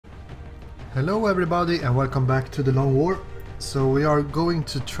Hello everybody and welcome back to the Long War. So we are going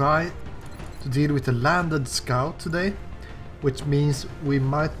to try to deal with a landed scout today, which means we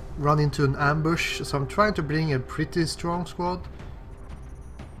might run into an ambush. So I'm trying to bring a pretty strong squad,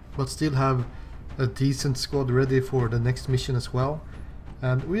 but still have a decent squad ready for the next mission as well.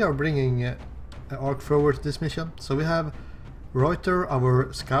 And we are bringing an arc thrower to this mission. So we have Reuter,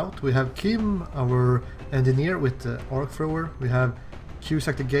 our scout, we have Kim, our engineer with the arc thrower, we have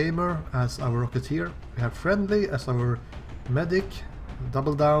Cusack the gamer as our rocketeer, we have Friendly as our medic,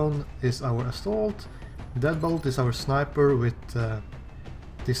 Double Down is our assault, Deadbolt is our sniper with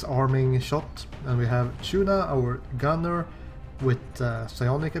disarming shot, and we have Tuna, our gunner with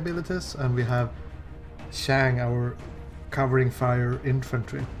psionic abilities, and we have Shang, our covering fire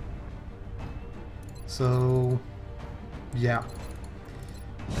infantry. So yeah.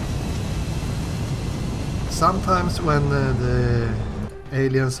 Sometimes when the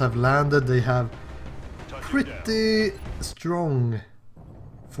aliens have landed, they have pretty strong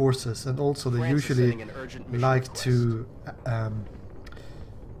forces, and also they usually like to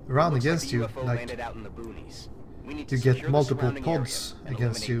run against you, like you get multiple pods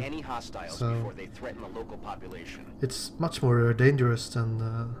against you, so it's much more dangerous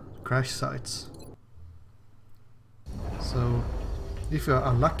than crash sites. So if we are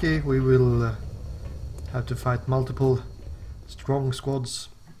unlucky, we will have to fight multiple strong squads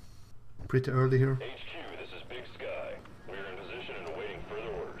pretty early here. HQ, this is Big Sky. We are in position and awaiting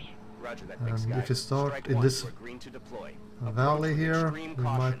further orders. Roger that, Big Sky. And if you start in this valley here, we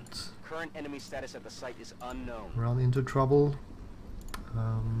might current enemy status at the site is unknown. Run into trouble.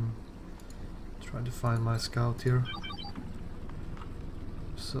 Trying to find my scout here.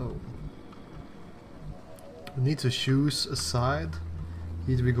 So we need to choose a side.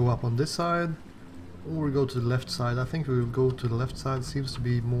 Either we go up on this side or we go to the left side. I think we will go to the left side. Seems to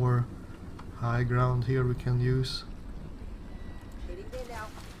be more high ground here we can use.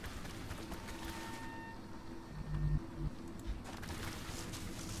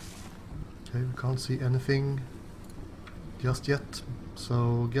 Okay, we can't see anything just yet,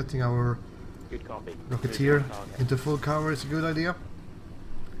 so getting our rocketeer into full cover is a good idea.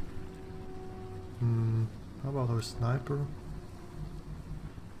 How about our sniper?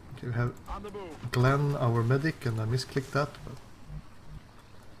 Okay, we have Glenn, our medic, and I misclicked that. But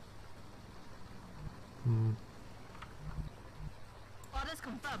Orders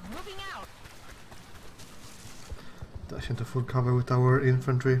confirmed. Moving out. dash into full cover with our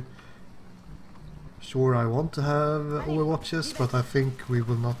infantry. Sure, I want to have overwatches, but I think we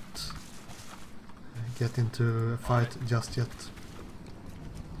will not get into a fight just yet.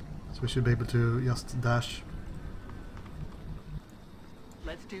 So we should be able to just dash.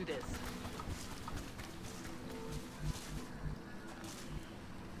 Let's do this.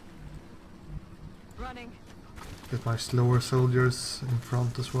 Running. Get my slower soldiers in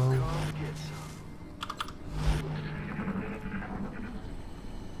front as well.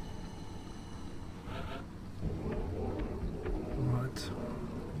 Right.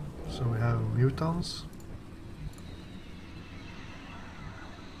 So we have mutants.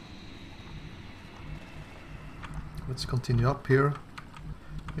 Let's continue up here.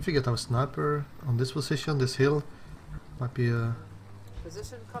 If we get our sniper on this position, this hill might be a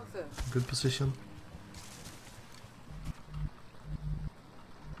Position confirmed. good position.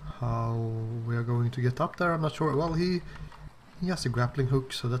 How we are going to get up there, I'm not sure. Well, he has a grappling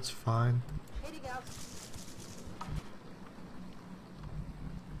hook, so that's fine. Heading out.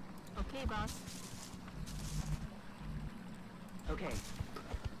 Okay, boss. Okay,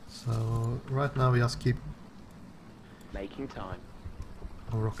 So right now we just keep making time.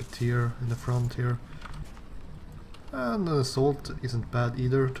 our rocketeer in the front here. And the assault isn't bad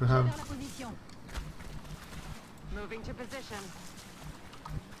either to have. Moving to position.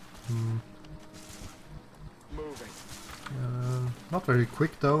 Moving. Not very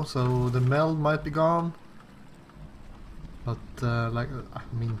quick though, so the meld might be gone. But I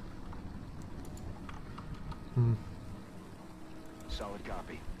mean, Solid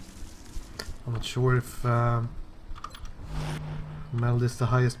copy. I'm not sure if meld is the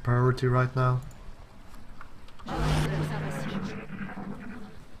highest priority right now.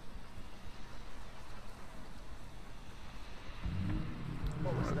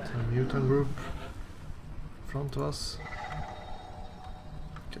 A mutant group in front of us.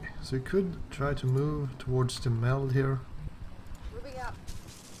 Okay, so we could try to move towards the meld here. Moving up.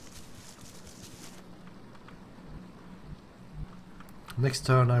 Next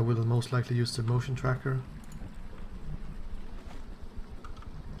turn I will most likely use the motion tracker.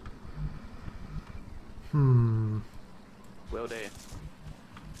 Will do.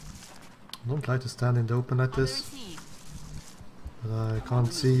 I don't like to stand in the open like Order this, received. but I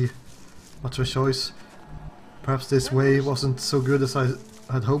can't see much of a choice. Perhaps this way wasn't so good as I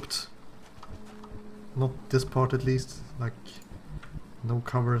had hoped. Not this part at least, like no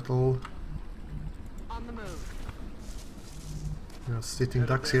cover at all. On the move. There are sitting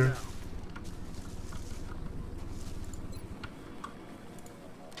ducks here.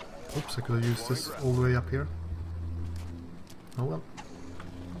 Oops, I could have used this all the way up here. Oh well.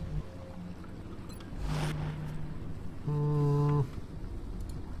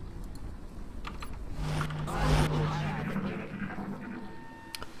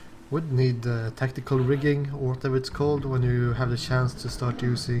 Would need tactical rigging or whatever it's called when you have the chance to start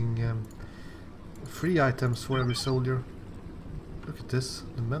using free items for every soldier. Look at this,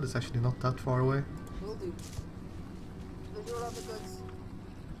 the med is actually not that far away. Will do. Visual on the goods.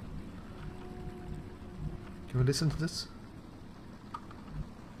 Can we listen to this?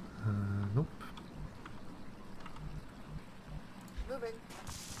 Nope. Moving.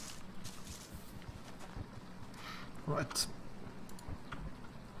 Right.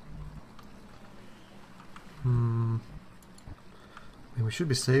 I mean, we should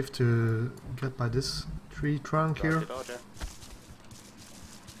be safe to get by this tree trunk here. Roger, roger.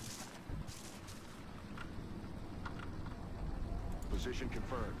 Position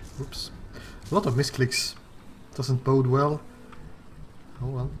confirmed. Oops. A lot of misclicks. Doesn't bode well. Oh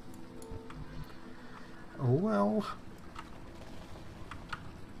well. Oh well.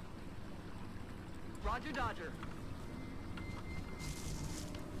 Roger, Dodger.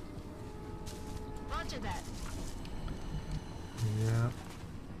 Roger that. Yeah.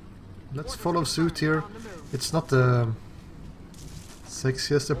 Let's Order follow suit confirmed. here. On the move. It's not the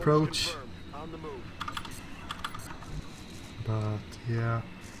sexiest approach, Confirmed. On the move. but yeah.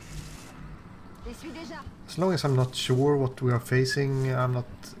 Les suis déjà. As long as I'm not sure what we are facing, I'm not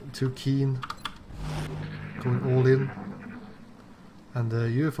too keen going all in. And the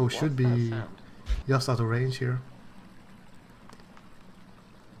UFO should What's that be sound? just out of range here.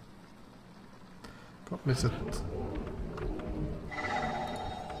 Problem is that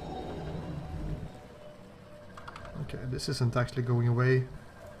okay, this isn't actually going away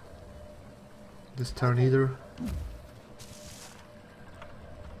this turn either.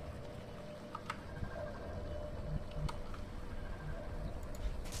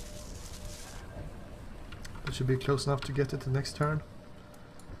 It should be close enough to get it the next turn.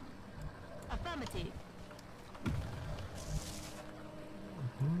 Affirmative.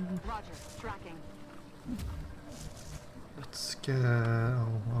 Roger. Tracking. Let's get...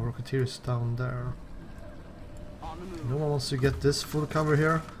 oh, our Rocketeer is down there. On the move. No one wants to get this full cover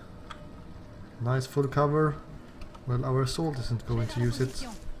here. Nice full cover. Well, our assault isn't going to use it.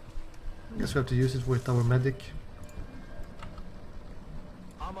 I guess we have to use it with our medic.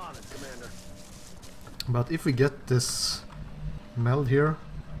 I'm on it, Commander. But if we get this meld here,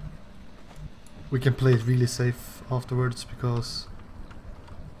 we can play it really safe afterwards, because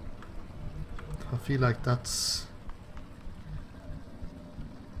I feel like that's...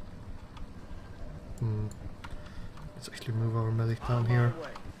 Let's actually move our medic down here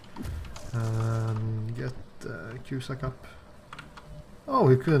and get Cusack up. Oh,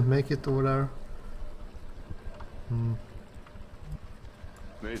 he couldn't make it over there.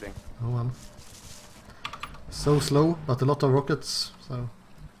 Moving. Oh well. So slow, but a lot of rockets, so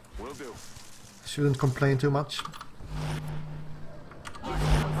Will do. shouldn't complain too much.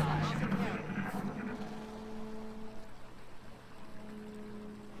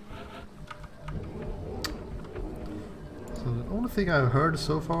 So the only thing I've heard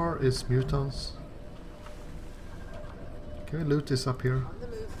so far is mutants. Can we loot this up here? On the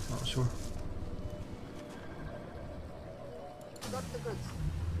move. Oh, sure. Got the goods.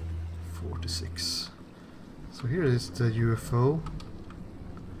 46. So here is the UFO.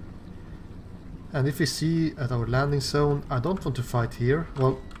 And if we see at our landing zone, I don't want to fight here.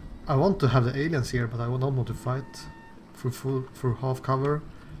 Well, I want to have the aliens here, but I don't want to fight for half cover.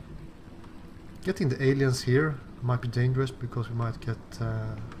 Getting the aliens here might be dangerous, because we might get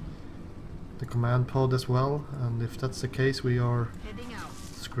the command pod as well, and if that's the case, we are Heading out.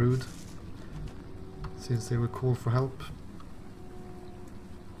 screwed, since they will call for help.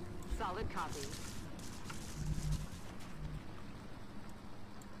 Solid copy.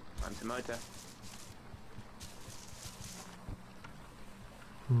 Anti-motor.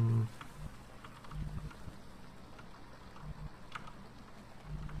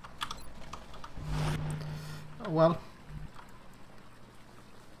 Oh, well.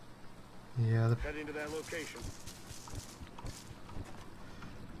 Yeah, Heading to that location.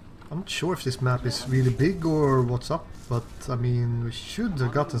 I'm not sure if this map is really big or what's up, but I mean, we should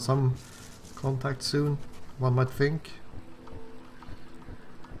have gotten some contact soon, one might think.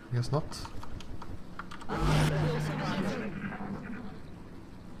 Guess not.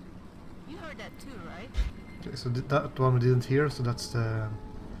 You heard that too, right? Okay, so that one we didn't hear, so that's the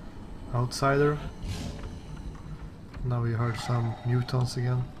outsider. Now we heard some mutants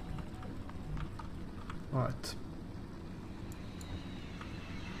again. Alright.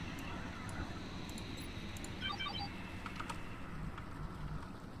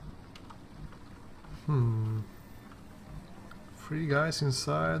 Three guys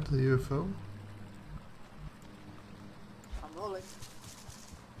inside the UFO. I'm rolling.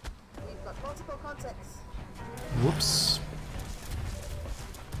 We've got multiple contacts. Whoops.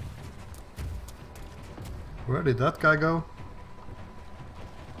 Where did that guy go?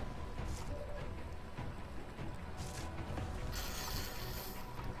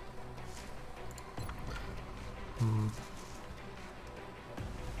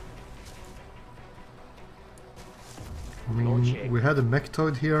 I mean, we had a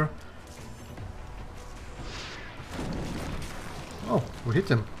mechtoid here. Oh, we hit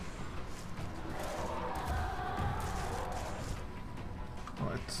him.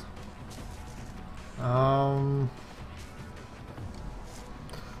 Right.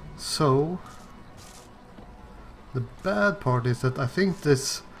 So the bad part is that I think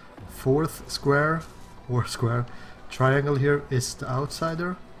this fourth square triangle here is the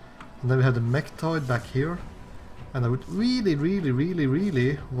outsider, and then we have the mechtoid back here, and I would really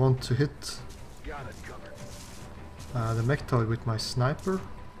want to hit Got it covered. the mechtoid with my sniper.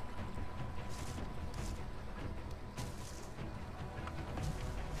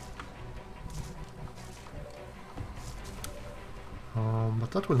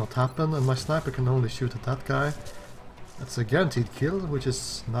 But that will not happen, and my sniper can only shoot at that guy. That's a guaranteed kill, which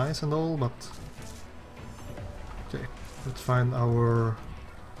is nice and all, but... Okay, let's find our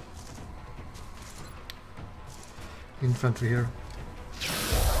infantry here.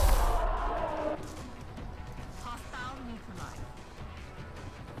 Hostile neutralized.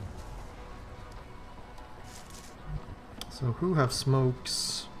 So who have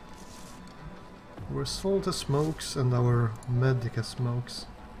smokes? Our assault has smokes and our medic has smokes.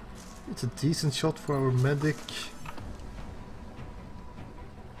 It's a decent shot for our medic.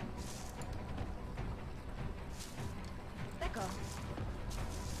 Echo.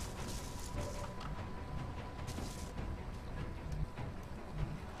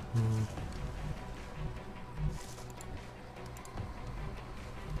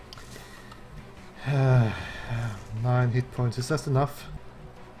 Nine hit points. Is that enough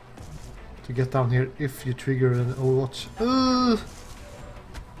to get down here if you trigger an Overwatch?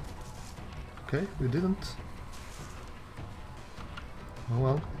 Okay, we didn't. Oh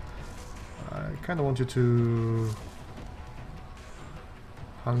well. I kind of want you to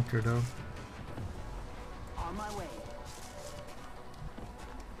hunker though. On my way.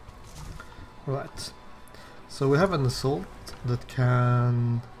 Right. So we have an assault that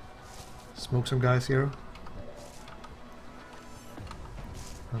can smoke some guys here.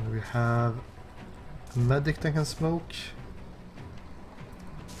 And we have a medic that can smoke.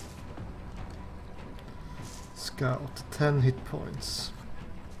 Scout, 10 hit points.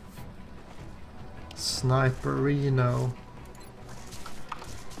 Sniper Reno.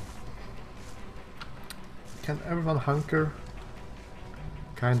 Can everyone hunker?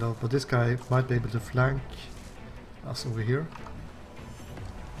 Kind of, but this guy might be able to flank us over here.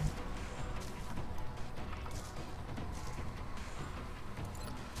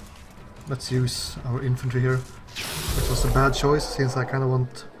 Let's use our infantry here, which was a bad choice since I kind of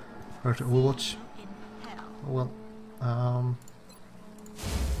want her to Overwatch. Oh well.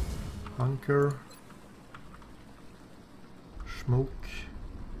 Hunker. Smoke.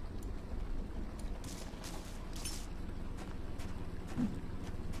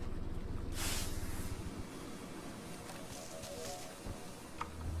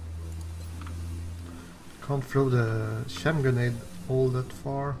 Can't throw the shem grenade all that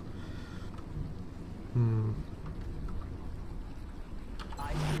far.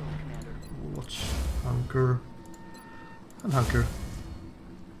 I feel, Commander. Watch, hunker, and hunker.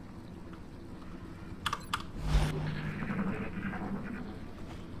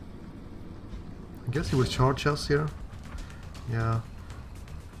 I guess he will charge us here. Yeah.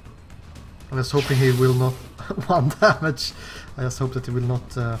 I'm just hoping he will not one damage. I just hope that he will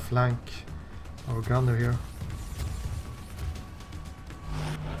not flank our gunner here.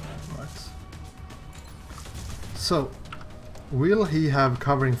 Right. So, will he have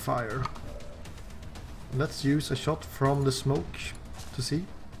covering fire? Let's use a shot from the smoke to see.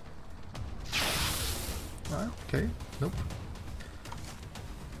 Ah, okay, nope.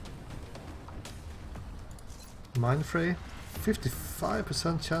 Mine fray.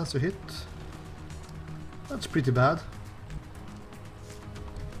 55% chance to hit. That's pretty bad.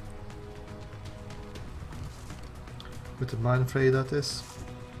 With the mine fray, that is.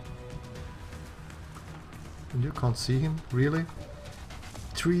 And you can't see him, really?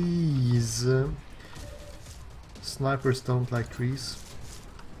 Trees! Snipers don't like trees.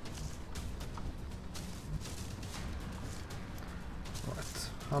 Right,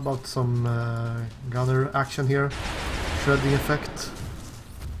 how about some gunner action here? Shredding effect.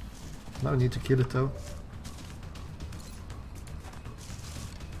 Now we need to kill it though.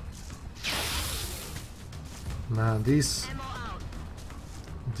 Man, these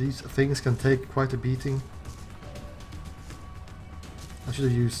things can take quite a beating. I should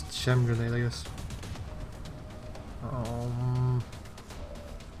have used Shem grenade, I guess.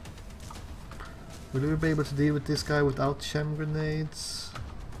 Will we be able to deal with this guy without Shem grenades?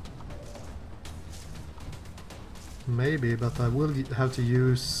 Maybe, but I will have to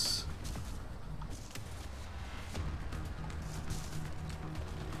use...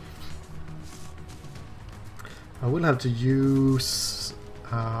 I will have to use...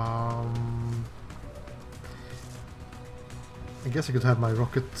 I guess I could have my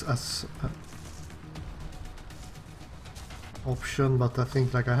rocket as option, but I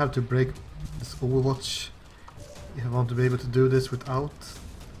think like I have to break this Overwatch if I want to be able to do this without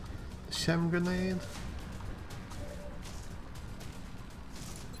the Shem grenade.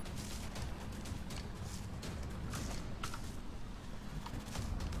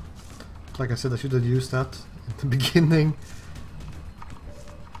 Like I said, I should have used that in the beginning.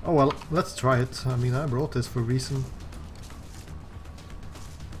 Oh well, let's try it. I mean, I brought this for a reason.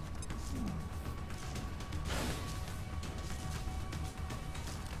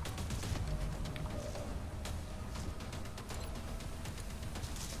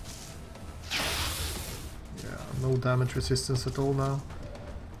 No damage resistance at all now.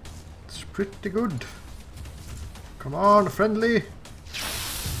 It's pretty good. Come on, friendly!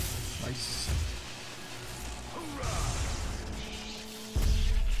 Nice.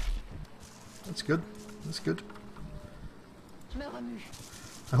 That's good. That's good.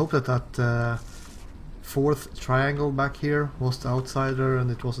 I hope that that fourth triangle back here was the outsider and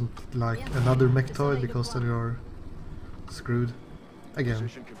it wasn't like another mechtoid, because then you're screwed. Again.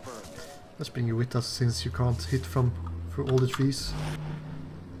 Position confirmed. Let's bring you with us since you can't hit from through all the trees.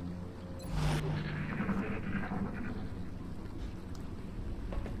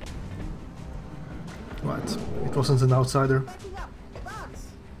 Right, it wasn't an outsider. Backing up. Advance.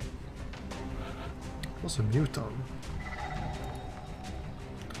 It was a muton.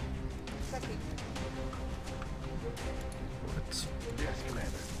 Checking. Right. Yes,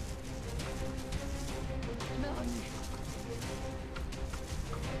 Commander.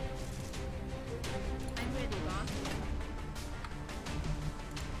 I'm ready, boss.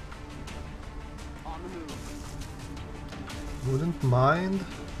 On the move. Wouldn't mind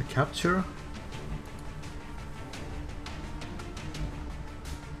a capture.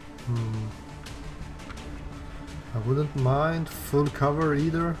 I wouldn't mind full cover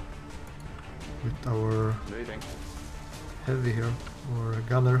either with our Moving. heavy here, or a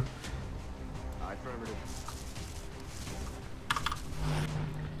gunner. Affirmative.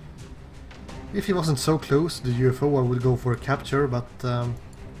 If he wasn't so close to the UFO, I would go for a capture, but it's a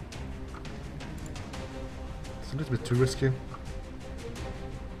little bit too risky.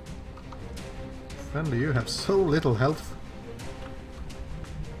 Friendly, you have so little health.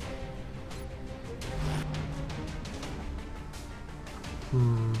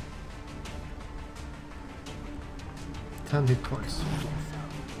 Hmm. 10 hit points.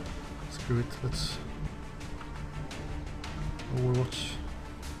 Screw it, let's Overwatch.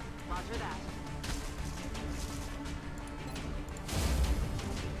 Roger that.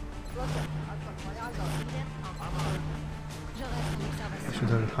 Roger. I've got my eyes on it. Je reste en I observation. should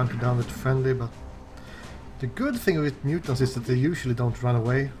have hunkered down with friendly, but the good thing with mutants is that they usually don't run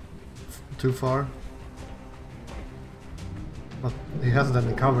away too far. But he hasn't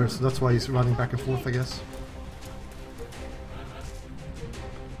any cover, so that's why he's running back and forth, I guess.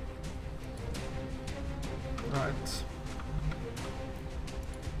 Right.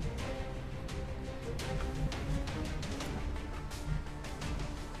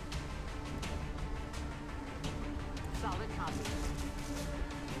 Solid copy.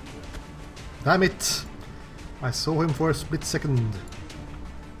 Damn it! I saw him for a split second.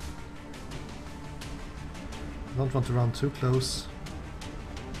 I don't want to run too close.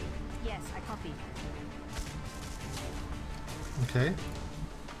 Yes, I copy. Okay.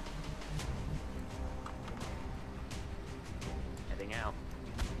 Heading out.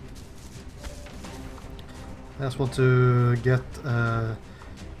 I just want to get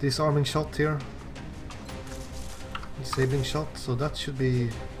disarming shot here. Disabling shot, so that should be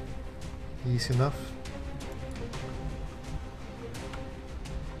easy enough.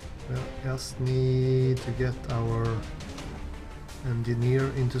 We just need to get our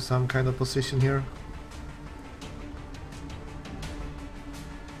engineer into some kind of position here.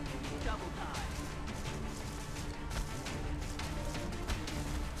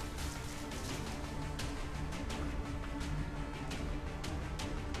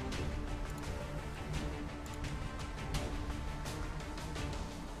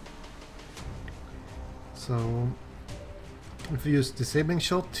 So, if we use disabling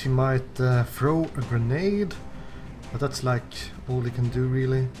shot, he might throw a grenade, but that's like all he can do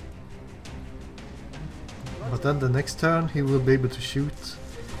really. But then the next turn he will be able to shoot.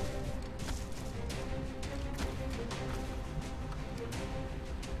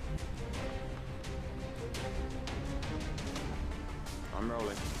 I'm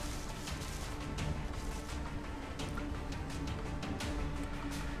rolling.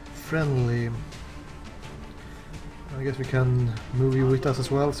 Friendly. I guess we can move you with us as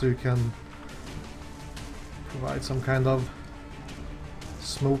well, so you can provide some kind of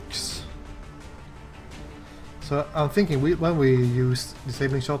smokes. So I'm thinking when we use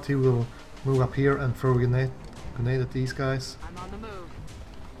disabling shot, he will move up here and throw a grenade at these guys. I'm on the move.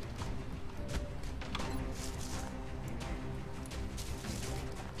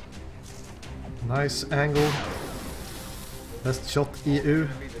 Nice angle. Best shot EU.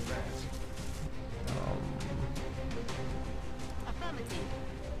 Affirmative.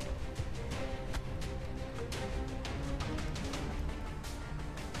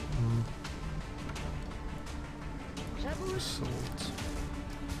 J'avoue. Assault.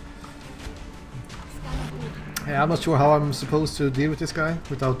 Scanner good. Yeah, I'm not sure how I'm supposed to deal with this guy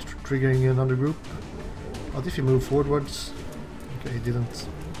without triggering another group. But if you move forwards... Okay, he didn't.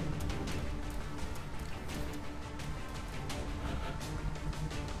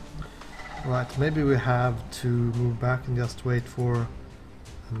 Right, maybe we have to move back and just wait for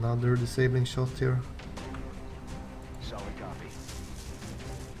another disabling shot here. Solid copy.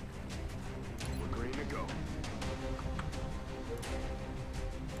 We're green to go.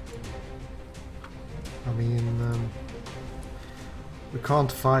 I mean, we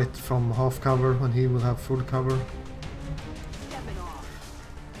can't fight from half cover when he will have full cover. Stepping off.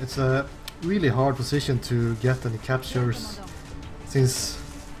 It's a really hard position to get any captures since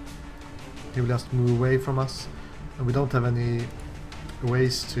he will just move away from us, and we don't have any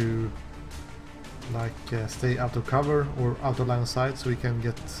ways to like stay out of cover or out of line of sight, so we can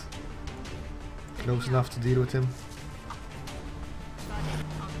get close enough to deal with him. Got it.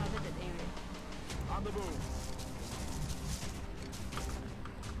 I'll cover that area. On the move.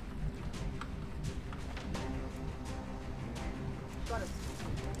 Got it.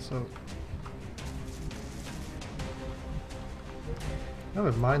 So I have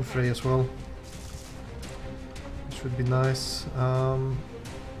a mind fray as well, which would be nice.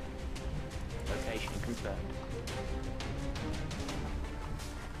 Location confirmed.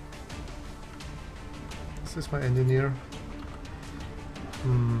 This is my engineer.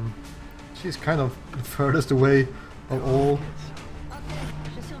 She's kind of the furthest away of all. Ok,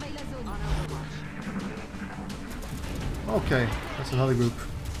 je surveille la zone. On overwatch. Okay, that's another group.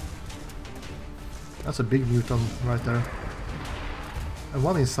 That's a big mutant right there. And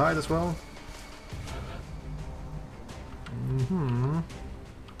one inside as well.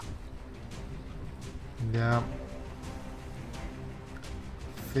 Yeah.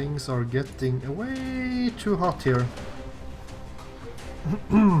 Things are getting way too hot here.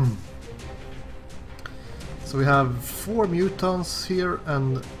 So we have 4 mutants here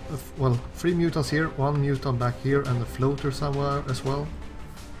and, well, 3 mutants here, 1 mutant back here and a floater somewhere as well.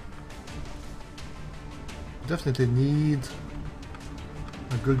 Definitely need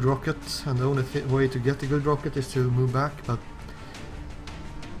a good rocket, and the only way to get a good rocket is to move back, but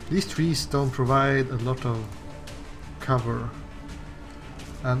these trees don't provide a lot of cover,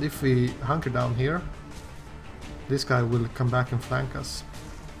 and if we hunker down here, this guy will come back and flank us.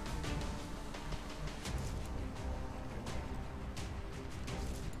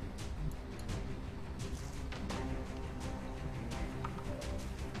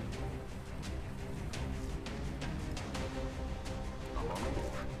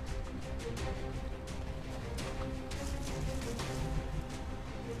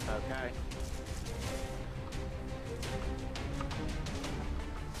 Okay.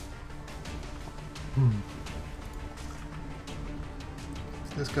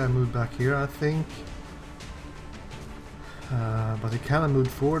 This guy moved back here, I think. But he kinda moved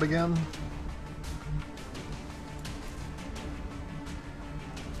forward again.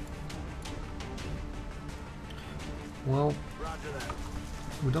 Well, Roger that.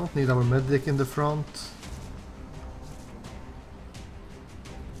 we don't need our medic in the front.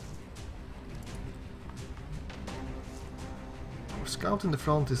 Our scout in the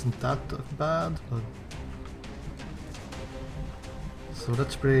front isn't that bad, but... So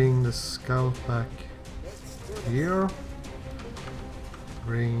let's bring the scout back here.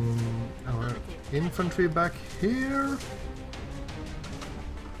 Bring our infantry back here.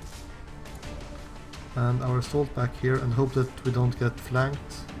 And our assault back here, and hope that we don't get flanked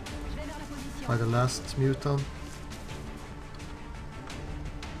Je vais vers la position. by the last mutant.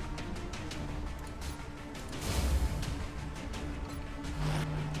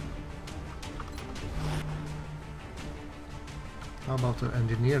 How about the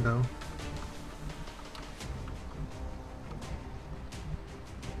engineer though?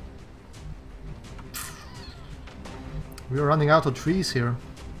 We're running out of trees here.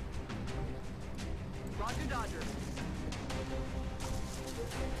 Roger, Dodger.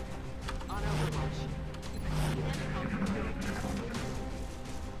 On Overwatch.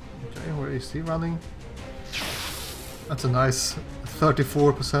 Okay, where is he running? That's a nice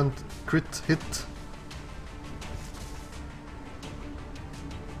 34% crit hit.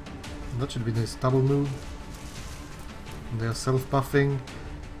 That should be this double move. They are self-buffing.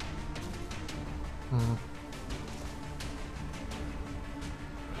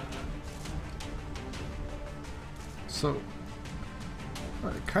 So,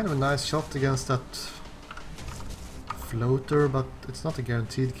 kind of a nice shot against that floater, but it's not a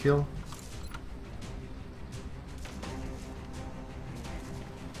guaranteed kill.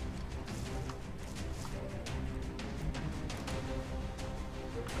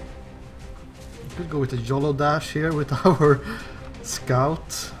 Could go with a YOLO dash here with our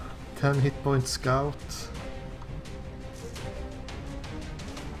scout, 10 hit point scout.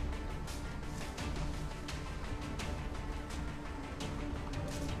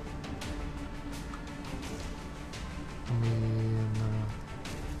 I mean,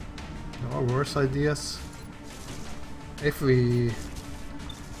 there are worse ideas. If we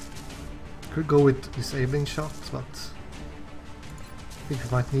could go with disabling shot, but I think we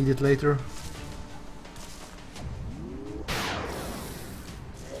might need it later.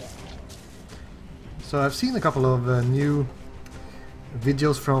 So I've seen a couple of new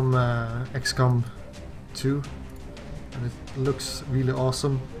videos from XCOM 2 and it looks really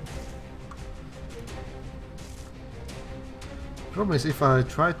awesome. Problem is, if I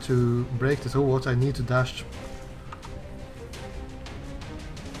try to break this Overwatch, I need to dash.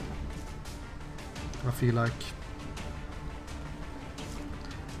 I feel like.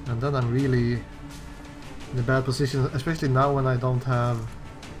 And then I'm really in a bad position, especially now when I don't have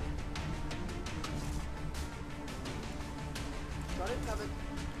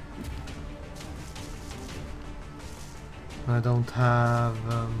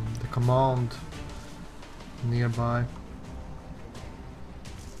the command nearby.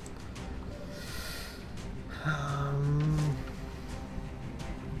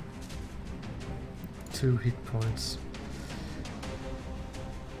 2 hit points.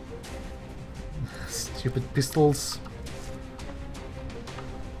 Stupid pistols.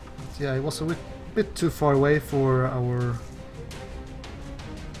 But yeah, it was a bit too far away for our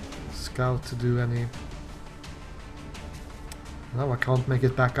scout to do any. Now I can't make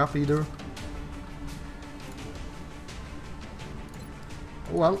it back up either.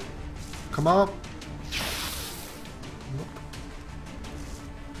 Well, come on. Nope.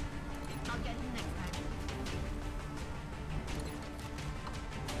 I'll get him next time.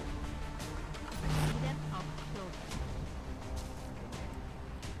 See them up close.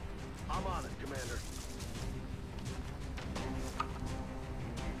 I'm on it, Commander.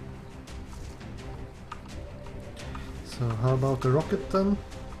 So how about the rocket then?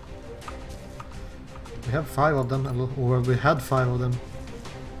 We have 5 of them, or we had 5 of them.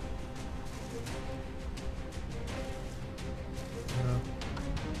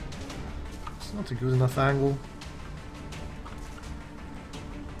 It's not a good enough angle.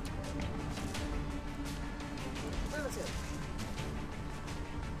 Where was it?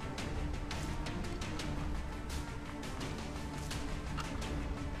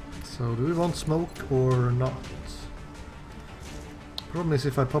 So do we want smoke or not? Problem is,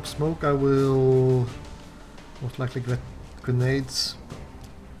 if I pop smoke I will most likely get grenades.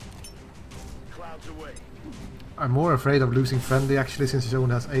 Clouds away. I'm more afraid of losing friendly actually, since he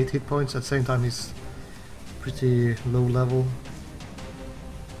only has 8 hit points. At the same time he's pretty low level.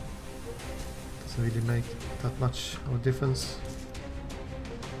 Doesn't really make that much of a difference.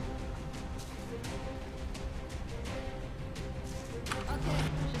 Ok,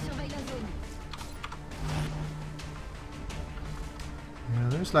 je surveille la zone.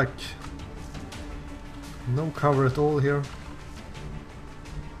 There's like no cover at all here.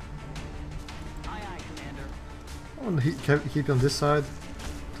 Aye, aye, Commander. I want to keep on this side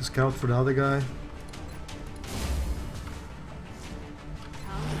to scout for the other guy.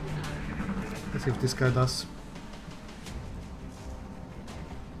 Let's see if this guy does.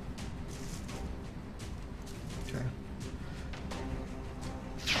 Okay.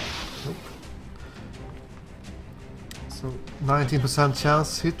 Nope. So 19%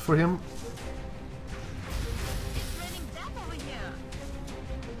 chance hit for him. It's raining death over here.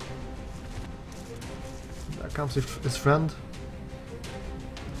 There comes his friend.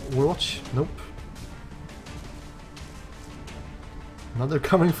 Watch. Nope. Another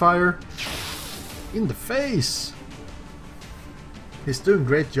coming fire. In the face! He's doing a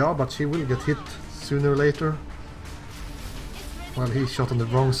great job, but he will get hit sooner or later. Well, he shot on the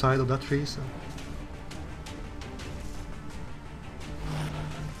wrong side of that tree, so...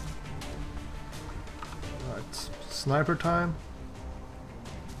 Right, sniper time.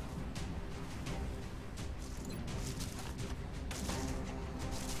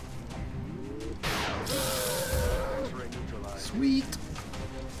 X-ray neutralized. Sweet!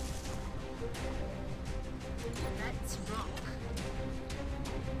 Let's rock.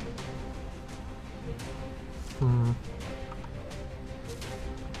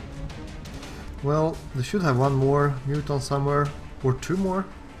 Well, they should have one more mutant somewhere, or two more.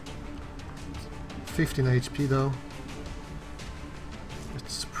 15 HP though.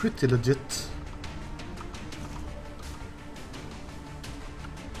 It's pretty legit.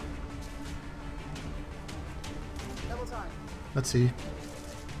 Double time. Let's see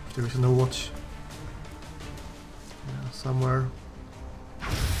if there is no watch. Yeah, somewhere.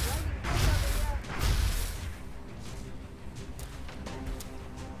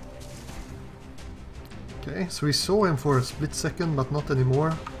 Okay, so we saw him for a split second, but not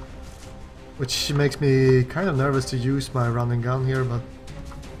anymore. Which makes me kind of nervous to use my running gun here, but...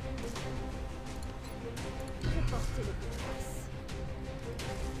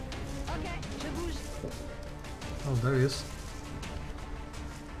 Ok, je bouge. Oh, there he is.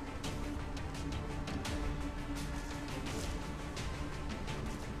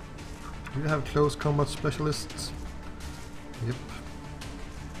 Do you have close combat specialists? Yep.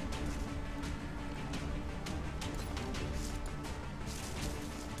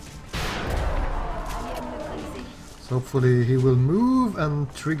 So hopefully he will move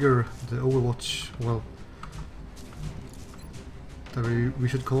and trigger the Overwatch, well, whatever we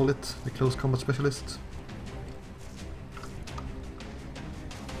should call it, the close combat specialist.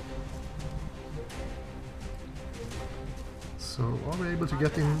 So are we able to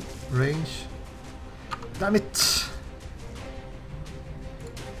get in range? Damn it!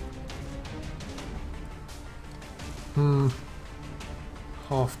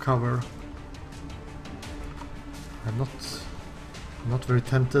 Half cover. I'm not very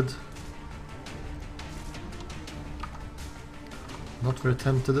tempted. Not very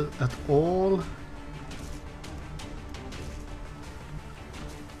tempted at all.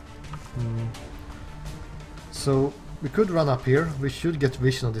 So we could run up here. We should get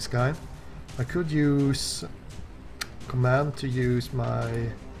vision on this guy. I could use command to use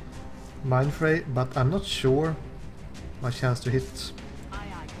my mind fray, but I'm not sure my chance to hit.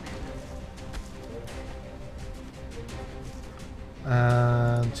 Aye, aye,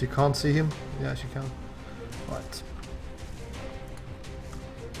 Commander. And she can't see him. Yeah, she can. Right.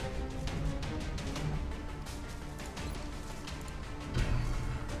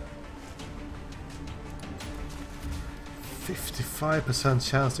 %55%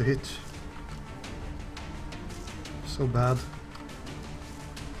 chance to hit. So bad.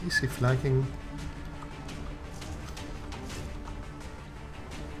 Is he flanking?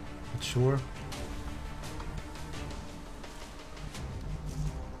 Not sure.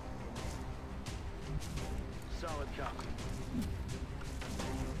 Solid copy.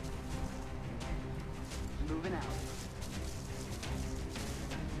 Moving out.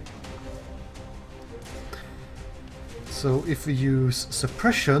 So if we use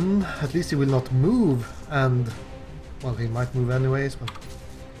suppression, at least he will not move, and well, he might move anyways, but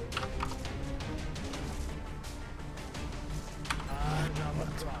Eyes on the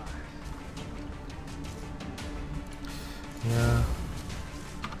prize. yeah,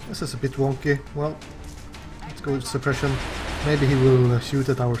 this is a bit wonky. Well, let's go with suppression. Maybe he will shoot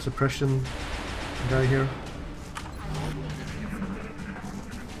at our suppression guy here.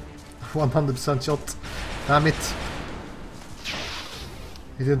 100% shot. Damn it.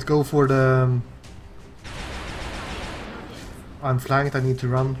 He didn't go for the... I'm flanked, I need to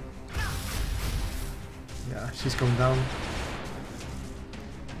run. Yeah, she's going down.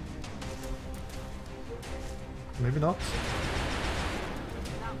 maybe not.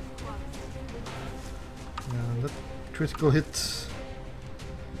 That was close. Yeah, that critical hit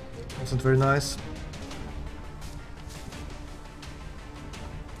wasn't very nice.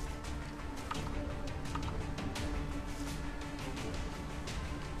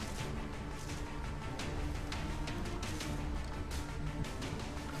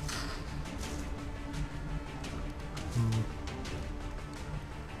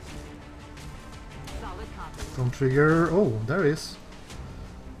 Solid copy. Don't trigger. Oh, there is.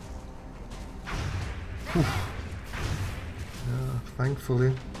 Whew. Yeah,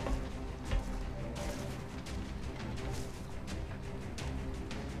 thankfully.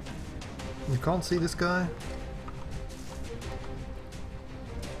 You can't see this guy.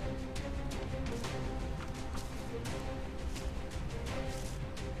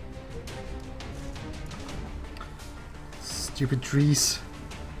 Stupid trees.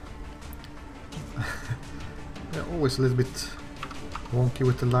 They're always a little bit wonky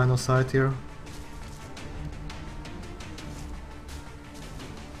with the line of sight here.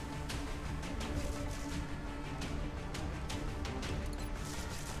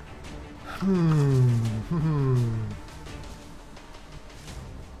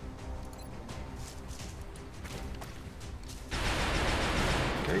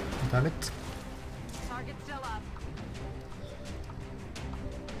 Okay, damn it. Target still up.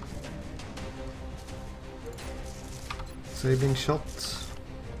 Saving shot.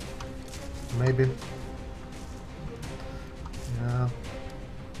 Maybe. Yeah.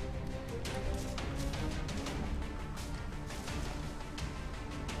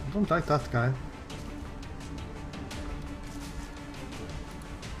 I don't like that guy.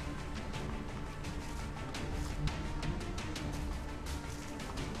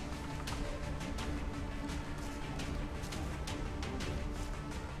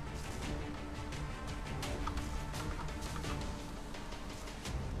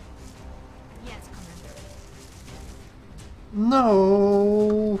 Yes, Commander.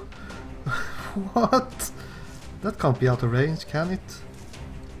 No! What? That can't be out of range, can it?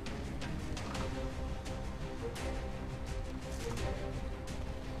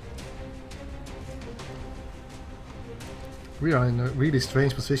 We are in a really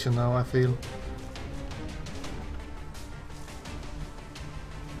strange position now, I feel.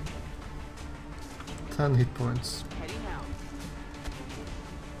 Ten hit points. Heading out.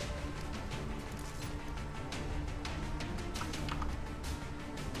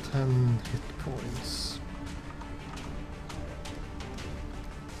 Ten hit points.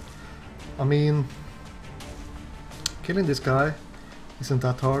 I mean, killing this guy isn't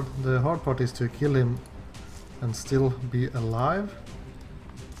that hard. The hard part is to kill him and still be alive.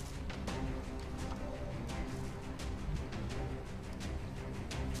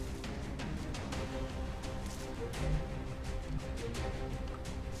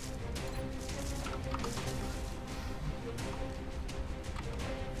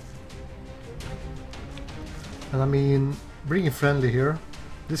 And I mean, bringing friendly here,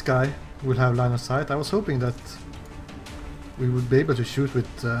 this guy will have line of sight. I was hoping that we would be able to shoot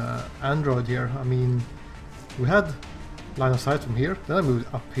with Android here. I mean, we had line of sight from here, then I moved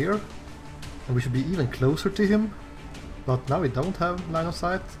up here, and we should be even closer to him, but now we don't have line of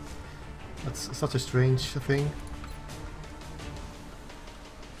sight. That's such a strange thing.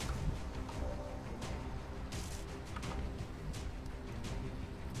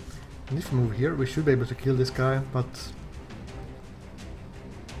 And if we move here, we should be able to kill this guy, but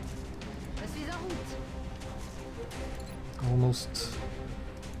Je suis en route. almost,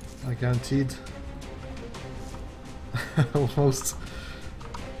 I guaranteed. Almost.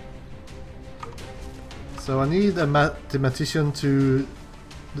 So I need a mathematician to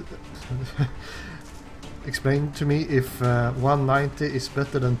explain to me if 190 is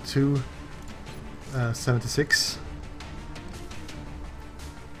better than 276.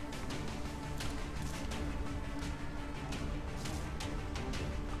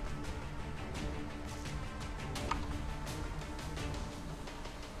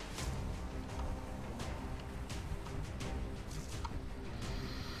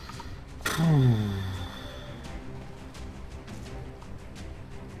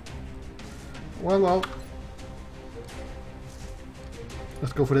 Well,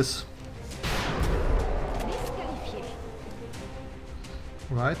 let's go for this. Disqualifié.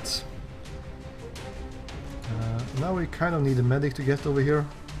 Right. Now we kind of need a medic to get over here.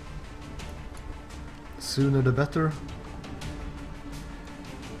 Sooner the better.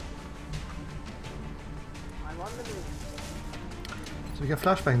 I'm on the move. So we can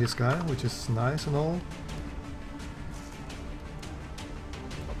flashbang this guy, which is nice and all.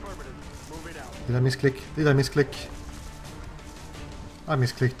 Affirmative. Moving out. Did I misclick? Did I misclick? I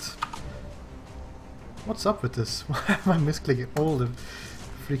misclicked. What's up with this? Why am I misclicking all the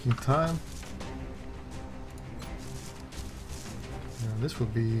freaking time? Yeah, this will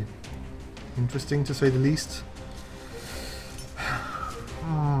be interesting to say the least.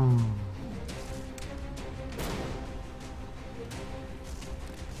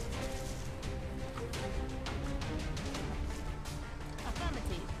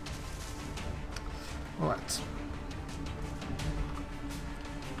 Affirmative. Alright.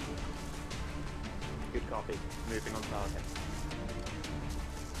 Good copy. Moving on target.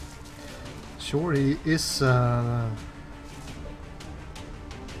 Sure, he is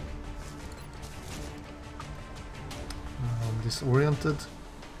disoriented.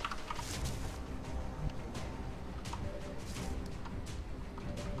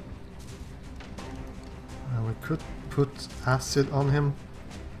 We could put acid on him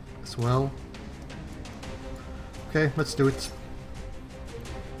as well. Okay, let's do it.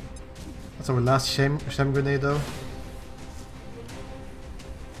 That's our last shame grenade though.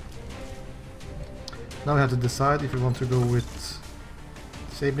 Now we have to decide if we want to go with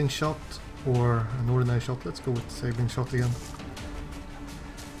sabling shot or an ordinary shot. Let's go with sabling shot again.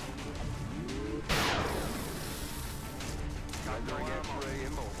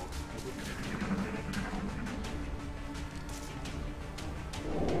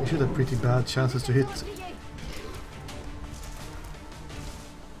 We should have pretty bad chances to hit.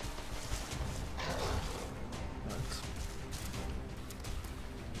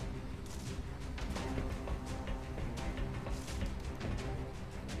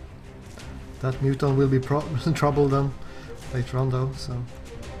 That mutant will be in trouble then later on though, so.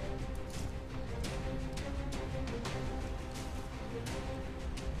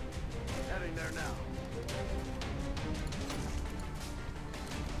 Heading there now.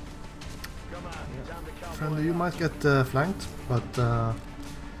 Come on, time to cowboy Friendly, you up. might get flanked, but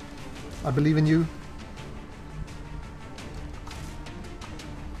I believe in you.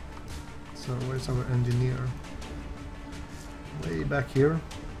 So where's our engineer? Way back here.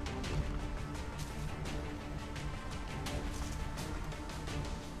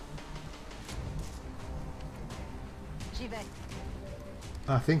 J'y vais.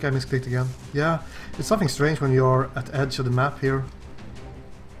 I think I misclicked again. Yeah, it's something strange when you're at the edge of the map here.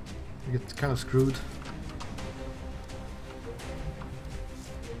 You get kind of screwed.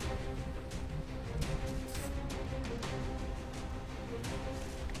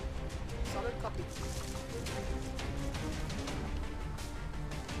 Solid copy.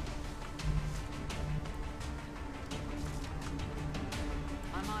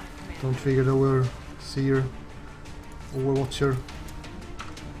 I'm on it, Commander. Don't trigger the overseer, overwatcher.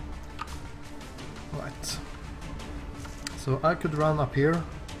 Right. So I could run up here. 10-4.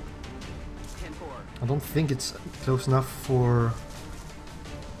 I don't think it's close enough for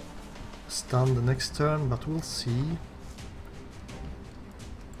stun the next turn, but we'll see.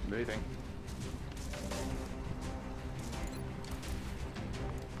 Moving.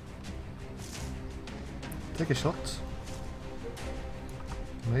 Take a shot.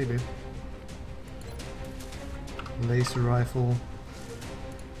 Maybe. Laser rifle.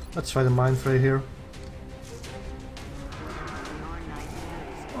 Let's try the mind fray here.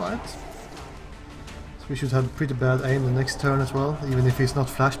 Alright. So we should have pretty bad aim the next turn as well, even if he's not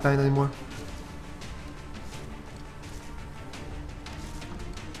flashbang anymore.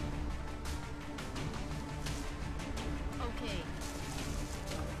 Okay.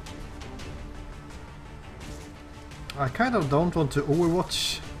 I kind of don't want to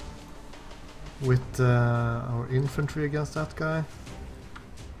overwatch with our infantry against that guy.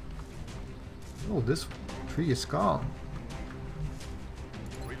 Oh, this tree is gone.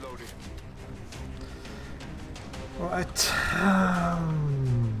 Reloading. Alright.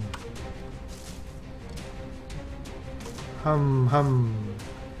 Hum.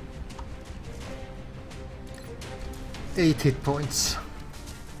 8 hit points.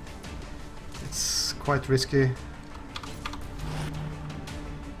 It's quite risky.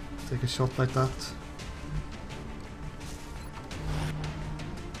 Take a shot like that.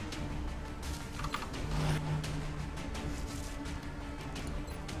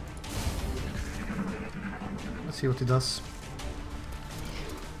 Let's see what he does.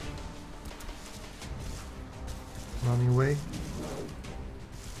 Running away.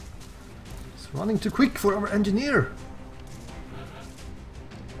 It's running too quick for our engineer.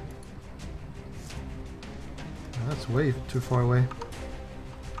 That's way too far away.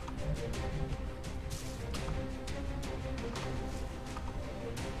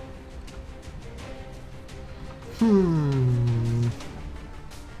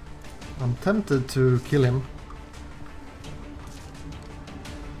 I'm tempted to kill him.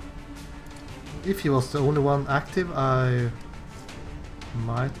 If he was the only one active, I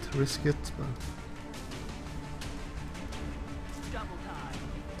might risk it, but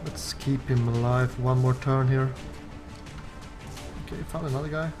let's keep him alive one more turn here. Okay, found another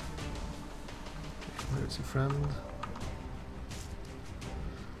guy. Okay, where's your friend?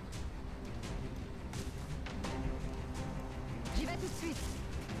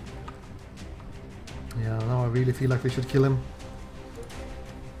 Yeah, now I really feel like we should kill him.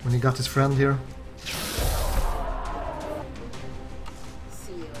 When he got his friend here.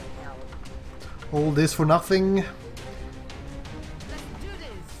 See you in hell. All this for nothing. Let's do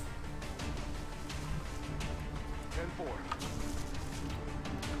this. 10-4.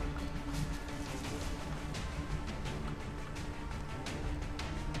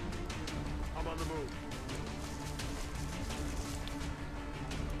 I'm on the move.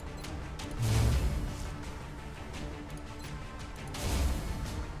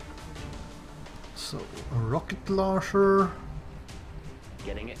 So, a rocket launcher.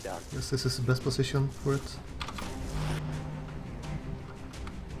 Getting it done. Yes, this is the best position for it.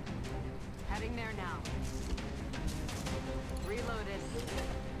 Heading there now. Reloaded.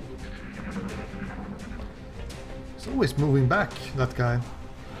 He's always moving back, that guy.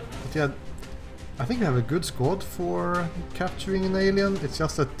 But yeah, I think we have a good squad for capturing an alien. It's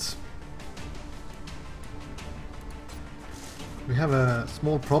just that we have a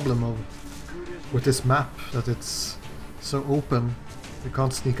small problem with this map, that it's so open. We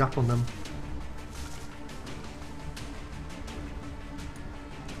can't sneak up on them.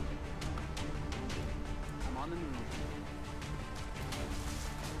 I'm on the move.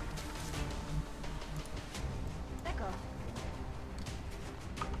 Echo.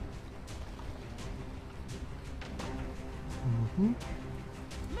 Mm-hmm. Move,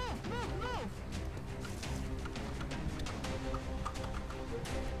 move, move.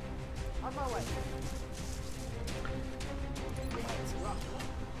 On my way. It's rough.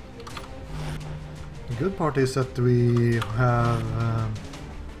 The good part is that we have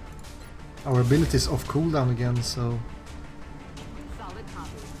our abilities off cooldown again, so Solid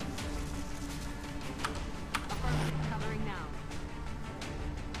copy. Affirmative, covering now.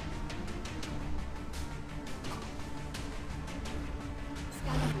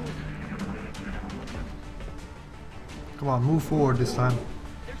 come on, move forward this time.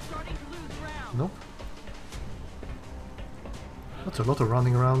 They're starting to lose ground. Nope. That's a lot of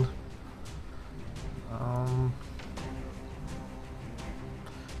running around.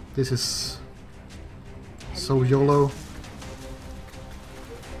 This is so YOLO.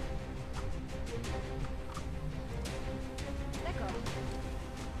 Echo.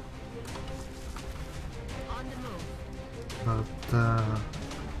 On the move. But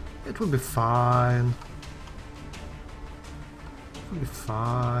it will be fine. It will be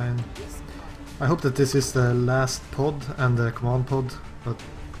fine. I hope that this is the last pod and the command pod, but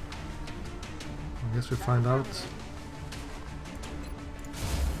I guess we'll find out.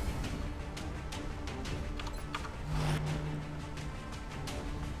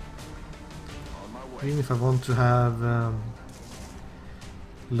 On my way. Even if I want to have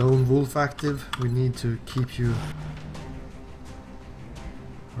Lone Wolf active, we need to keep you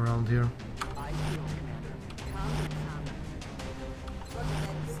around here. I feel, Commander. Calm it down. Roger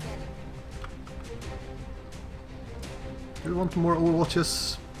that. Scanning. Do you want more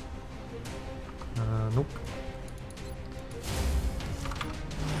Overwatches? Nope.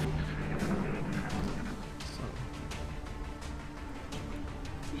 So,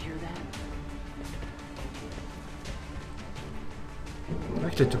 You hear that?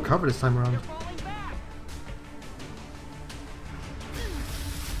 actually took cover this time around. They're falling back.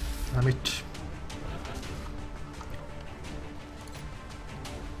 Damn it.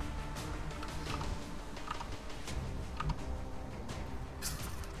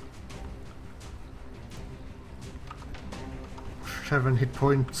 Seven hit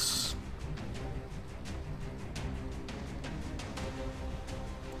points.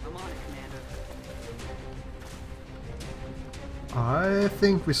 I'm on it, Commander. I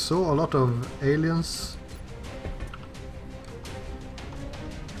think we saw a lot of aliens.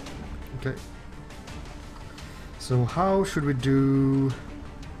 Okay. So how should we do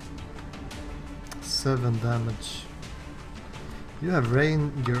 7 damage? You have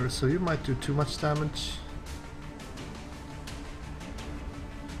Ranger, so you might do too much damage.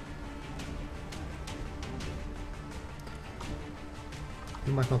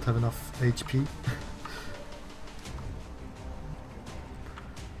 You might not have enough HP.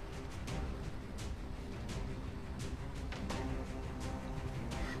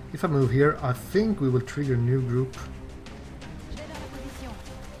 If I move here, I think we will trigger new group. Je vais vers la position.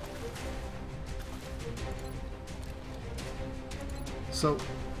 So,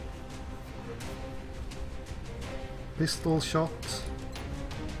 pistol shot,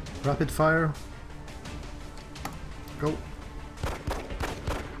 rapid fire, go.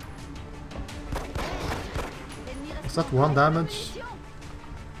 L'ennemi Is that reste one encore avec damage? la munition.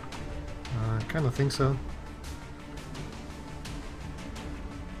 I kind of think so.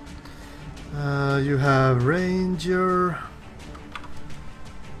 You have ranger.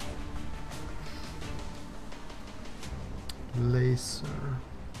 Laser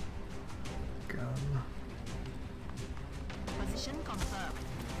gun. Position confirmed.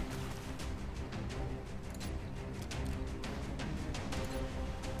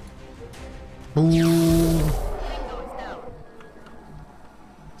 Boom! Tango is down.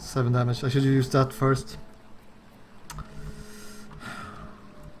 7 damage. I should use that first.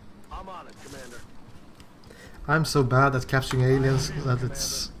 I'm on it, Commander. I'm so bad at capturing aliens that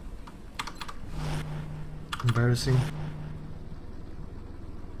it's embarrassing.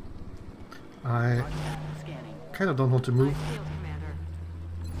 I Scanning. kind of don't want to move Field commander.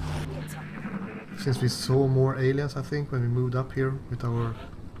 since we saw more aliens, I think, when we moved up here with our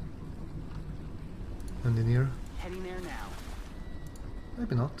engineer. Heading there now.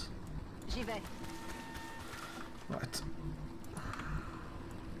 Maybe not. J'y vais. Right.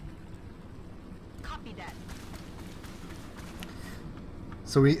 Copy that.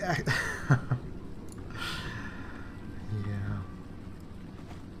 So we yeah.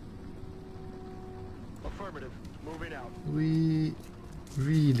 Affirmative. Moving out. We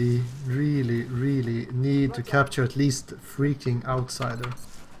really need to capture at least freaking outsider.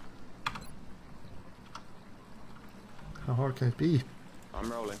 How hard can it be?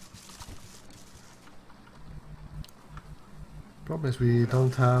 I'm rolling. Problem is we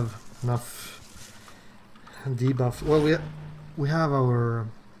don't have enough debuff. Well, we have our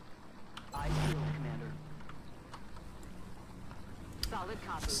Eyes peeled, Commander. Solid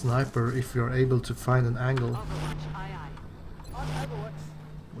copy. sniper if we are able to find an angle, Overwatch, aye aye. On Overwatch.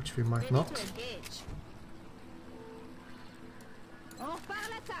 which we might Ready not. to engage. On part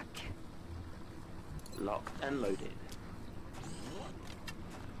l'attaque. Locked and loaded.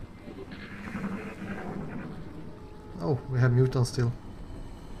 Oh, we have mutants still.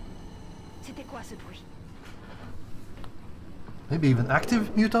 C'était quoi ce bruit? Maybe even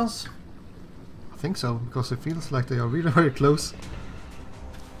active mutants? I think so, because it feels like they are really very close.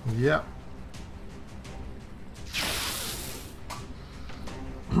 Yeah.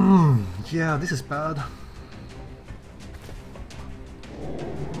 Yeah, this is bad.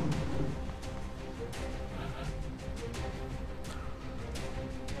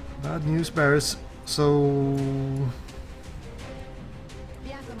 Bad news bears. So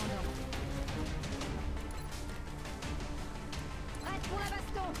Bien, commandant. Prête pour la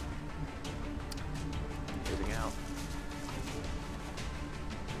baston. Moving out.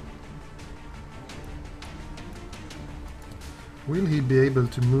 will he be able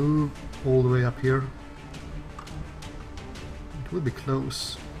to move all the way up here? It will be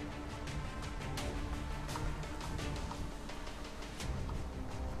close.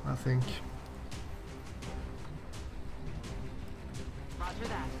 I think. Roger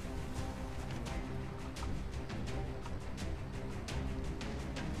that.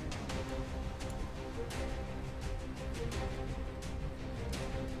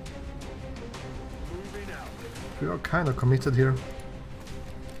 Moving out. We are kind of committed here.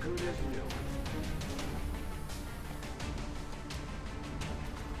 Good as new.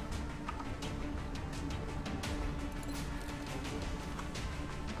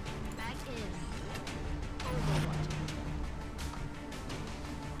 Back in. Overwatch.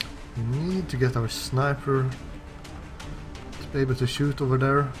 We need to get our sniper to be able to shoot over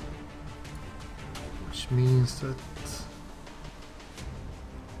there, which means that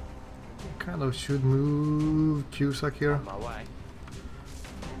we kind of should move Cusack here. My way.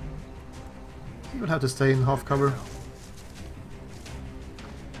 He will have to stay in half cover.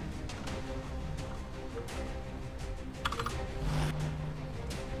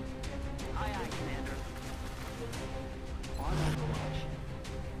 Aye, aye, Commander. On Overwatch.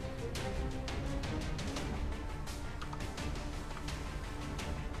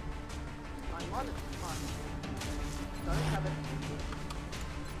 I'm on it. On. Got it covered.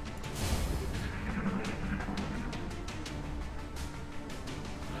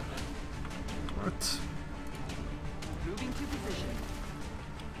 Right. Moving to position.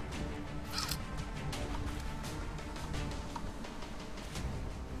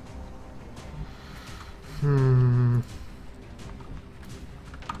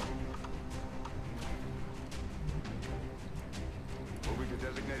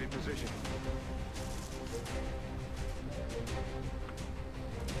 position.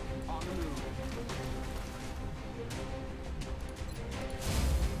 On the move.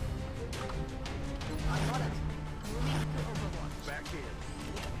 I'm on it. Moving to Overwatch. Back in.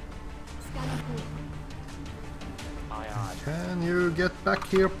 Scanning pool. Aye, aye. Can you get back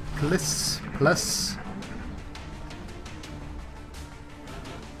here, please? Please.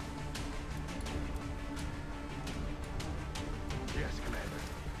 Yes, Commander.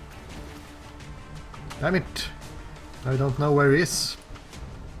 Damn it! I don't know where he is.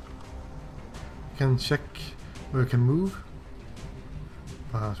 Can check where we can move.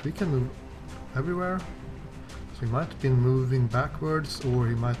 But we can move everywhere. So he might have been moving backwards, or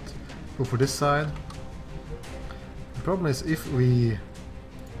he might go for this side. The problem is if we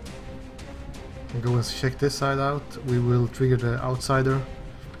go and check this side out, we will trigger the outsider.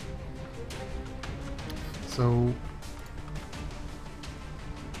 So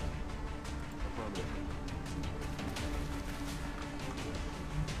Affirmative.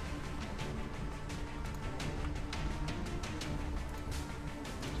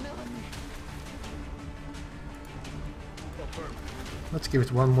 Je me remue. Affirmative. let's give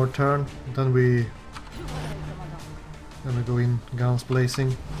it one more turn, then we J'ouvre l'œil, commandant. go in guns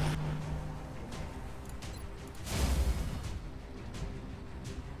blazing.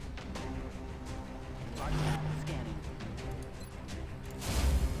 Scanning.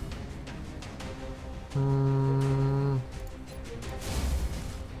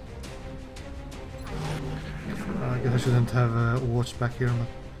 I guess I shouldn't have watched back here, but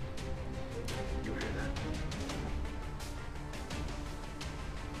You hear that?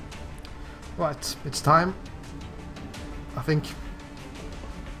 right, it's time. I think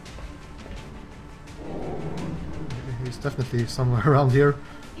he's definitely somewhere around here.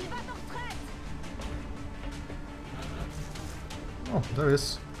 Il va en retraite. Oh, there he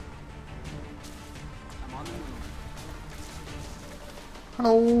is. I'm on the move.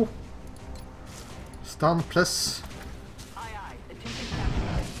 Hello. Stun, please. Aye, aye. Attempting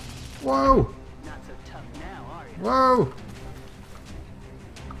capture. Whoa! Not so tough now, are you? Whoa!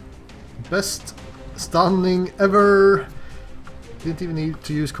 Best stunning ever. Didn't even need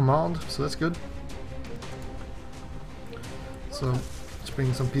to use command, so that's good. So let's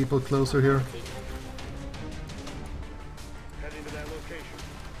bring some people closer here. Heading to that location.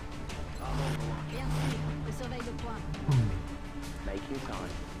 Bien sûr. Je surveille le point. Make your time.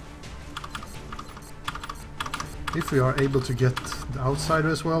 If we are able to get the outsider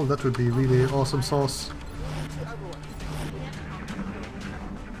as well, that would be really awesome sauce. To Overwatch.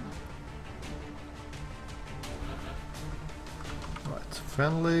 Right,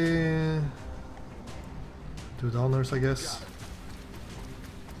 friendly. Do the honors, I guess.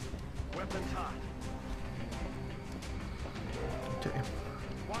 Weapons hot. Okay.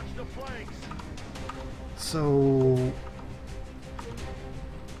 Watch the flanks. So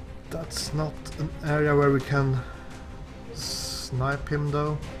that's not an area where we can snipe him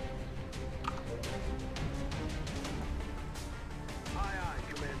though. Aye, aye,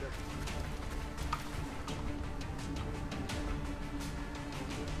 Commander.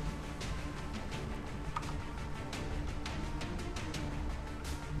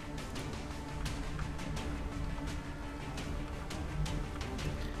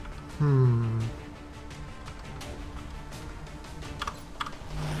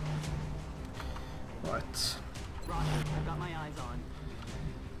 Right. Roger. I've got my eyes on.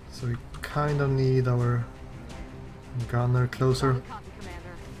 So we kind of need our gunner closer Copy, Commander.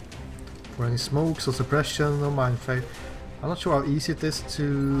 for any smokes or suppression or mind fade. I'm not sure how easy it is to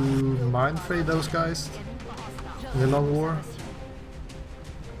mind fade those guys in the long war.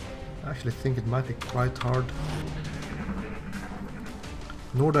 I actually think it might be quite hard.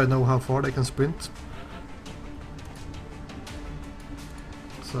 Nor do I know how far they can sprint.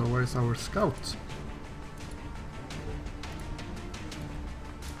 So where's our scout?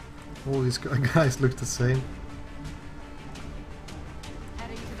 All these guys look the same.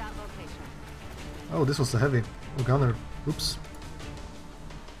 Heading to that location. Oh, this was a heavy. Oh, gunner. Oops.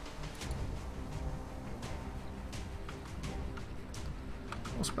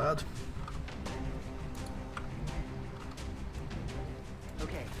 That was bad.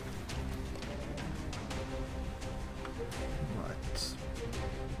 Okay. Right.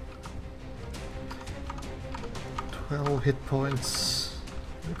 12 hit points.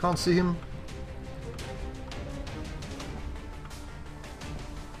 You can't see him.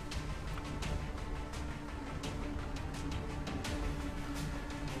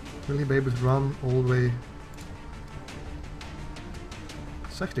 Will he be able to run all the way?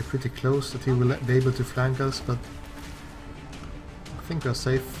 It's actually pretty close that he will be able to flank us, but I think we are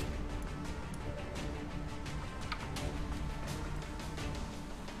safe.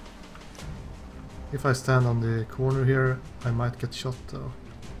 If I stand on the corner here, I might get shot though.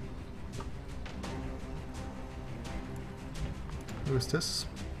 Who is this?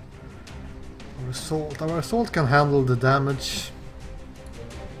 Our assault. Our assault can handle the damage.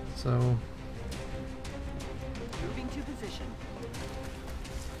 So Moving to position.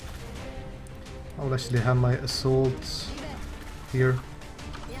 I'll actually have my assault here,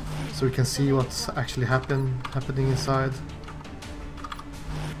 so we can see what's actually happening inside.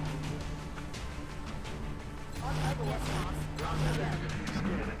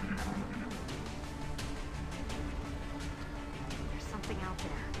 There's something out there.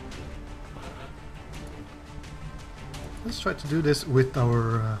 Let's try to do this with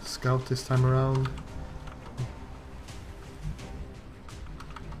our scout this time around.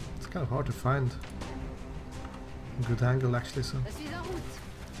 It's kind of hard to find a good angle actually, so... Je suis en route.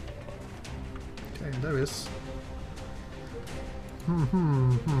 Okay, there is.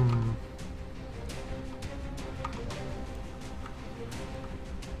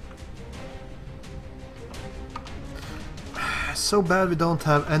 So bad we don't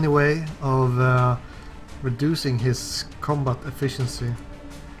have any way of reducing his combat efficiency.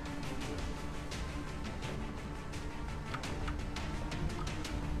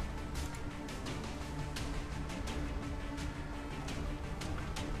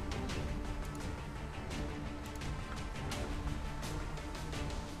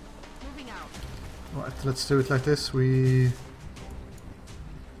 Moving out. Right, let's do it like this. We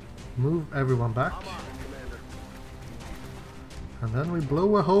move everyone back. I'm on it, Commander. And then we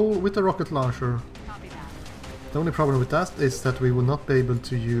blow a hole with the rocket launcher. Copy that. The only problem with that is that we will not be able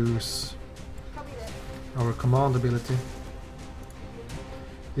to use Copy that. our command ability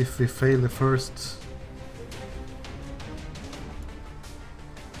if we fail the first.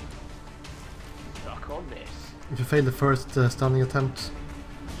 Suck on this. If we fail the first stunning attempt,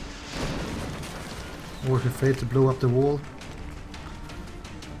 or if we fail to blow up the wall.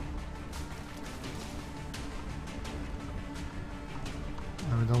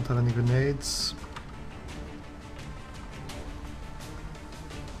 And we don't have any grenades.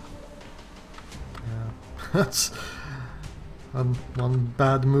 Yeah, that's one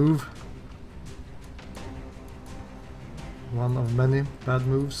bad move. One of many bad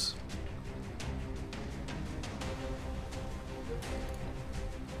moves.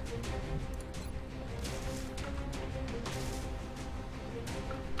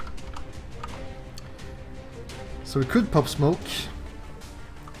 So we could pop smoke,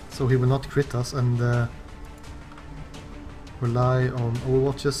 so he will not crit us, and rely on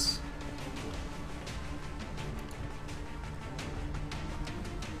overwatches.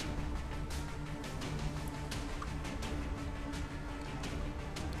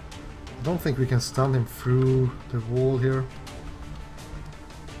 I don't think we can stun him through the wall here.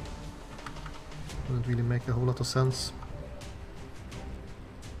 Wouldn't really make a whole lot of sense.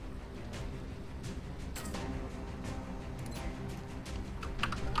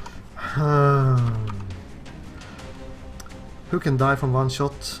 Who can die from one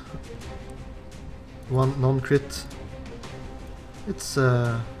shot? One non-crit. It's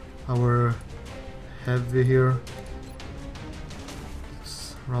our heavy here.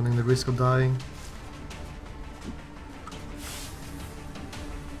 It's running the risk of dying.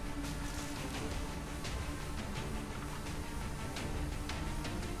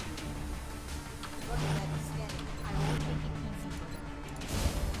 Roger that. Scanning. I will take it easy for them.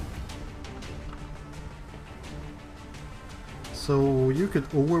 So you could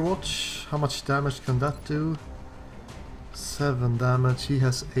overwatch. How much damage can that do? 7 damage. He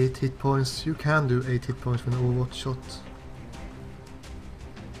has 8 hit points. You can do 8 hit points with an overwatch shot.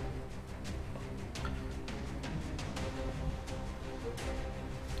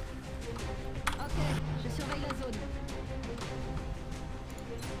 Ok, je surveille la zone.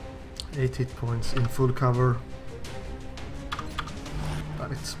 8 hit points in full cover.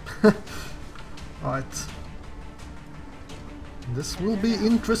 Damn it. Alright. This will be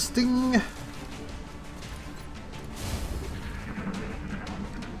interesting.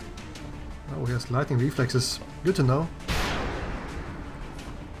 Oh, he has lightning reflexes. Good to know.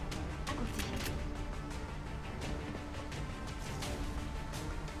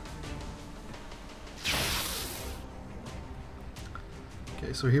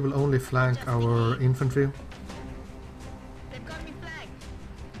 Okay, so he will only flank our infantry. They've got me flagged.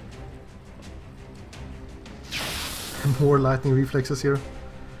 More lightning reflexes here.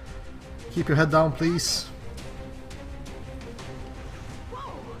 Keep your head down, please.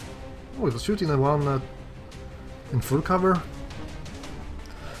 Oh, he was shooting at one in full cover.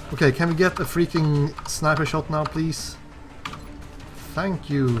 Okay, can we get a freaking sniper shot now, please? Thank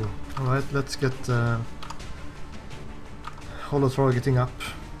you. Alright, let's get holo targeting up.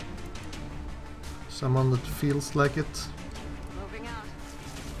 Someone that feels like it. Moving out.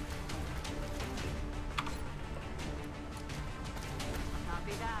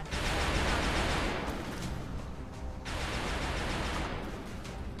 Copy that.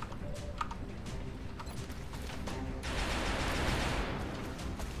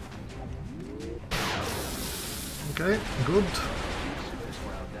 Okay, good. This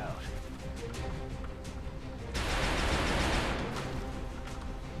round out.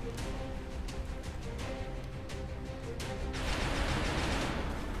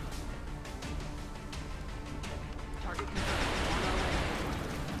 Target confirmed. On our way.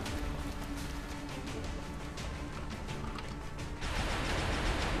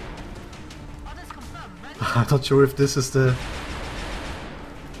 Orders confirmed. Ready? I'm not sure if this is the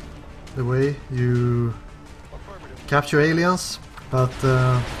way you capture aliens, but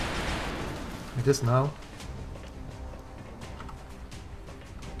it is now.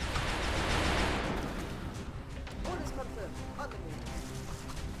 Orders confirmed. On the move.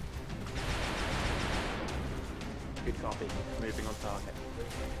 Good copy. Moving on target.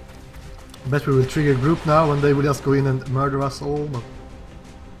 Bet we will trigger group now and they will just go in and murder us all, but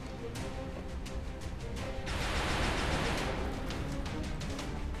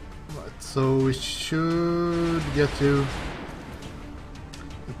right, so we should get you.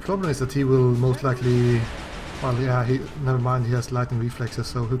 The problem is that he will most likely, well, yeah, never mind, he has lightning reflexes,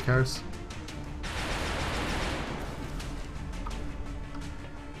 so who cares?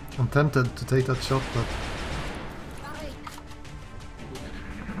 I'm tempted to take that shot, but Hurry.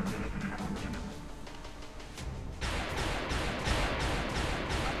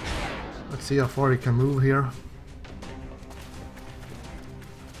 let's see how far he can move here.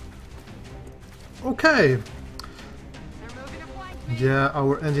 Okay, They're moving a flank me. yeah,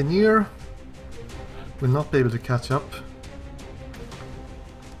 our engineer will not be able to catch up.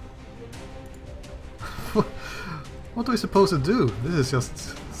 What are we supposed to do? This is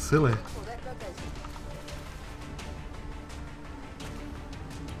just silly. Oh, that guy's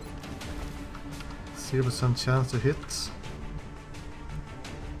 0% chance to hit.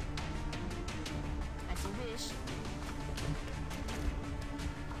 As you wish.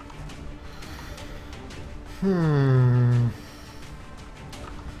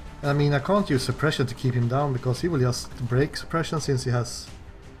 I mean, I can't use suppression to keep him down because he will just break suppression since he has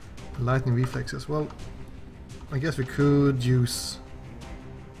lightning reflexes. Well, I guess we could use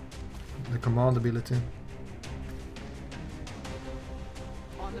the command ability.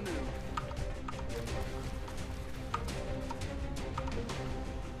 On the move.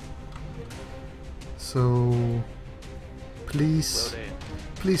 So, please, Load in.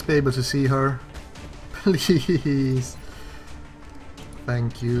 please be able to see her. Please.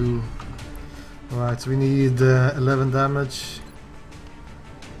 Thank you. Alright, so we need 11 damage.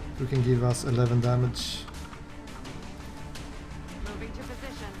 Who can give us 11 damage? Moving to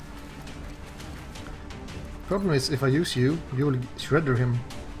position. Problem is, if I use you, you will shredder him.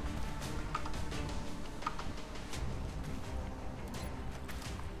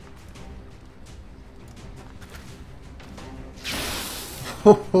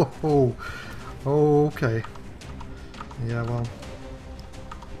 Ho ho ho! Okay. Yeah, well.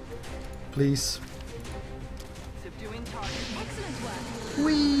 Please. Subduing target. Excellent work.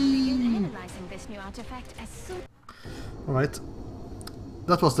 Begin analyzing this new artifact as soon. Alright.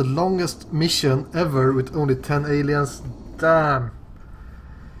 That was the longest mission ever with only 10 aliens. Damn.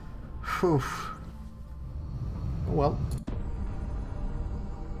 Phew. Oh well.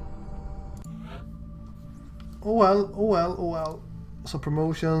 Oh well, oh well, oh well. Some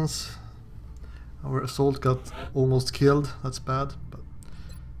promotions. Our assault got almost killed. That's bad. But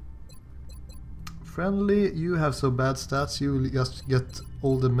friendly, you have so bad stats. You will just get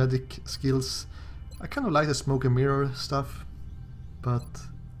all the medic skills. I kind of like the smoke and mirror stuff, but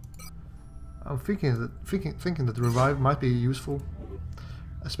I'm thinking that revive might be useful,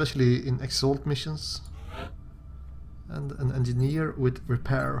 especially in assault missions. And an engineer with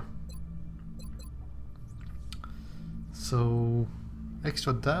repair. So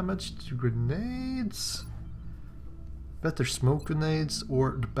extra damage to grenades, better smoke grenades,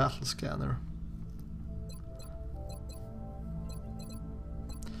 or the battle scanner.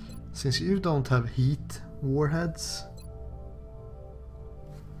 Since you don't have heat warheads,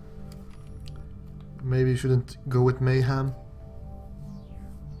 maybe you shouldn't go with mayhem.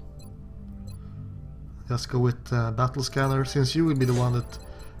 Just go with battle scanner, since you will be the one that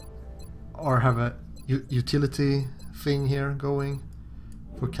have a utility thing here going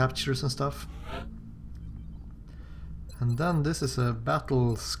for captures and stuff. And then this is a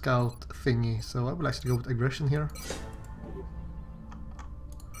battle scout thingy, so I will actually go with aggression here.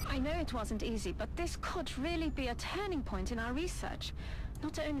 I know it wasn't easy, but this could really be a turning point in our research.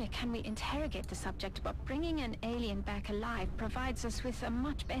 Not only can we interrogate the subject, but bringing an alien back alive provides us with a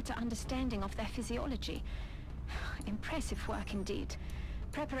much better understanding of their physiology. Impressive work indeed.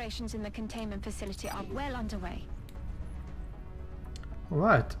 Preparations in the containment facility are well underway.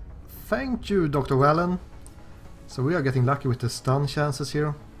 Alright, thank you, Dr. Wellen. So we are getting lucky with the stun chances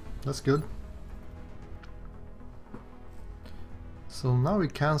here. That's good. So now we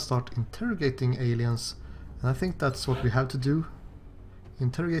can start interrogating aliens, and I think that's what we have to do.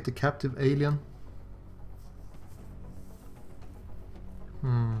 Interrogate the captive alien.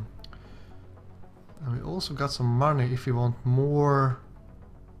 And we also got some money if we want more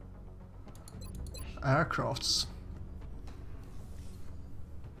aircrafts.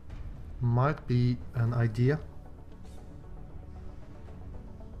 Might be an idea.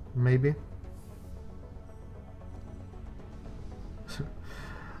 Maybe.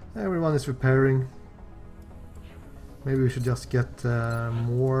 Everyone is repairing. Maybe we should just get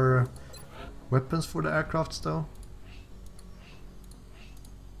more weapons for the aircrafts though.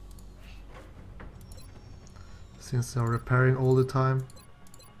 Since they're repairing all the time.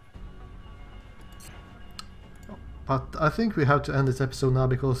 But I think we have to end this episode now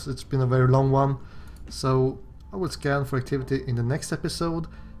because it's been a very long one. So I will scan for activity in the next episode.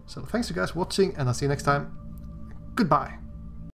 So thanks you guys for watching, and I'll see you next time. Goodbye!